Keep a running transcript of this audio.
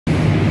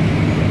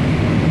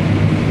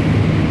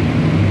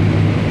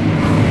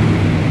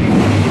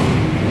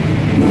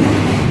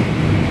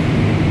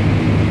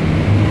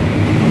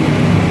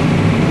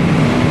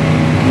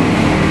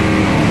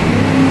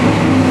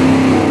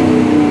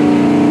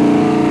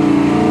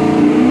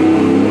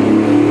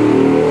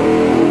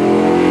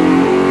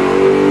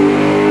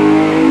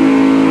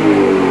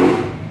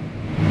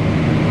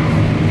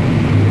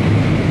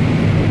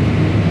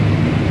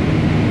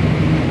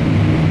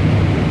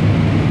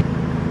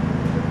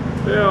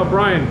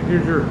Brian,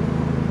 here's your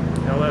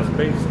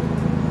LS-based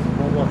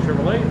Mobile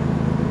Chevrolet.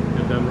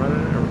 Get done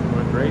running it, everything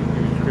went great. Give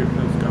you a description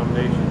of this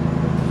combination.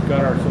 It's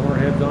got our cylinder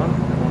heads on,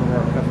 one of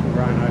our custom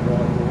grind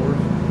hydraulic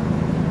rollers.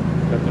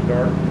 Got the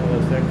Dart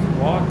LSX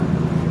block,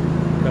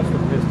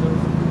 custom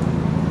pistons.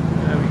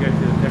 And we got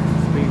the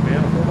Texas speed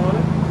manifold on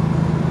it.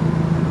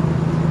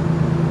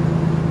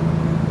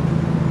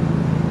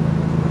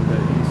 The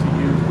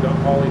ECU's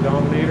Holley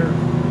Dominator,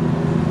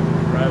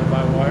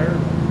 drive-by-wire.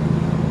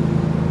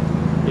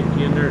 Get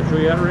you in there and show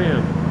you how to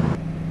ram.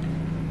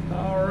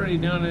 Already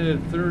down at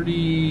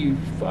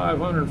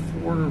 3,500,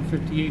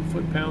 458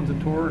 foot-pounds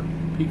of torque.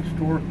 Peak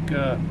torque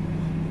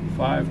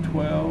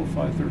 512,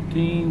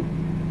 513.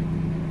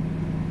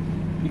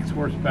 Peak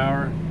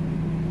horsepower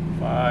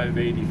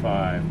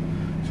 585.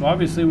 So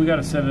obviously we got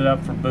to set it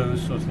up for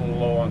boost, so it's a little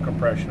low on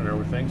compression and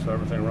everything, so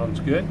everything runs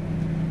good.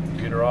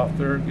 Get her off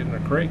there, get in the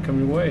crate, come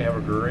your way. Have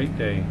a great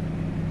day.